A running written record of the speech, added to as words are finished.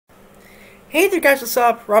Hey there guys, what's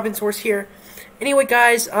up? Robin Source here. Anyway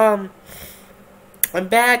guys, I'm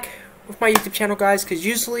back with my YouTube channel guys, because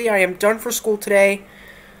usually I am done for school today.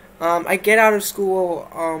 I get out of school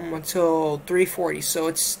until 3:40, so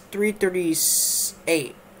it's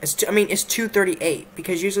 3:38. It's 2:38,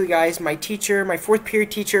 because usually guys, my teacher, my fourth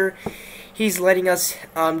period teacher, he's letting us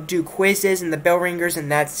do quizzes and the bell ringers,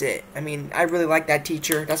 and that's it. I mean, I really like that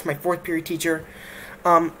teacher. That's my fourth period teacher.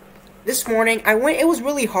 This morning it was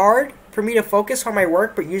really hard for me to focus on my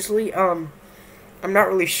work, but usually I'm not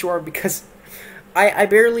really sure, because I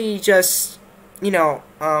barely just kinda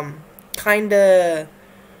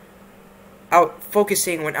out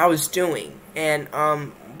focusing when I was doing, and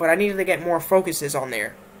but I needed to get more focuses on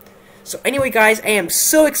there. So anyway guys, I am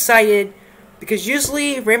so excited because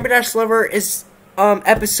usually Rainbow Dash Lover is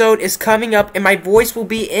episode is coming up, and my voice will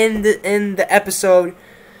be in the episode,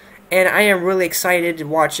 and I am really excited to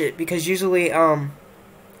watch it, because usually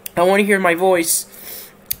I want to hear my voice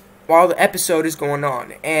while the episode is going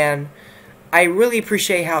on, and I really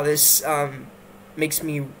appreciate how this makes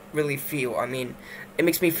me really feel. I mean, it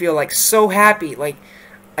makes me feel like so happy, like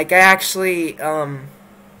I actually okay,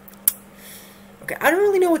 I don't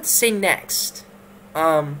really know what to say next.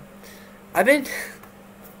 I've been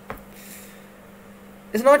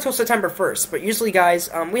it's not until September 1st, but usually guys,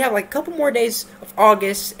 we have like a couple more days of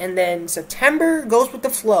August, and then September goes with the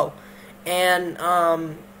flow, and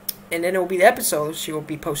then it will be the episode she will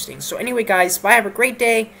be posting. So anyway guys, bye, have a great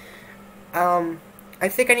day. I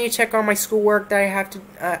think I need to check on my schoolwork that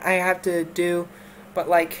I have to do, but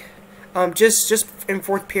like just in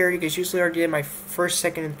fourth period, because usually I already did my first,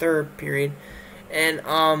 second, and third period. And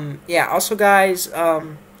yeah, also guys,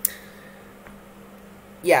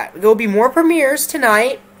 yeah, there'll be more premieres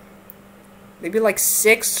tonight. Maybe like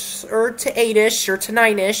 6 or to 8ish or to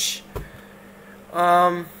 9ish,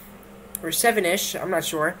 or 7ish. I'm not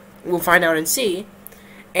sure. We'll find out and see.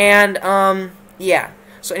 And yeah.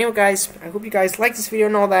 So anyway guys, I hope you guys like this video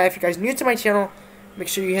and all that. If you guys are new to my channel, make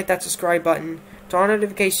sure you hit that subscribe button, turn on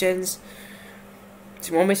notifications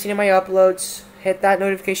so you won't miss any of my uploads. Hit that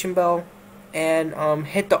notification bell, and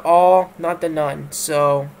hit the all, not the none,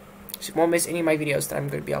 so you won't miss any of my videos that I'm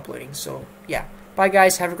going to be uploading. So yeah, bye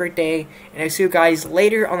guys, have a great day, and I'll see you guys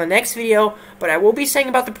later on the next video. But I will be saying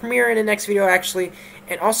about the premiere in the next video actually.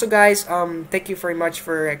 And also guys, thank you very much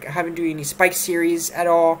for having doing any Spike series at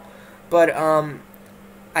all. But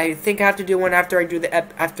I think I have to do one after I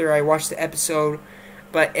watch the episode.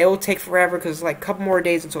 But it will take forever, because like a couple more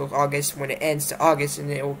days until August, when it ends to August, and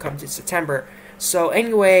then it will come to September. So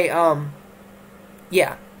anyway,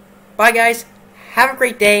 yeah, bye guys, have a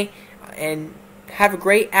great day, and have a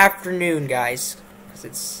great afternoon guys, because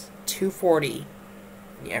it's 2:40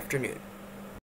 in the afternoon.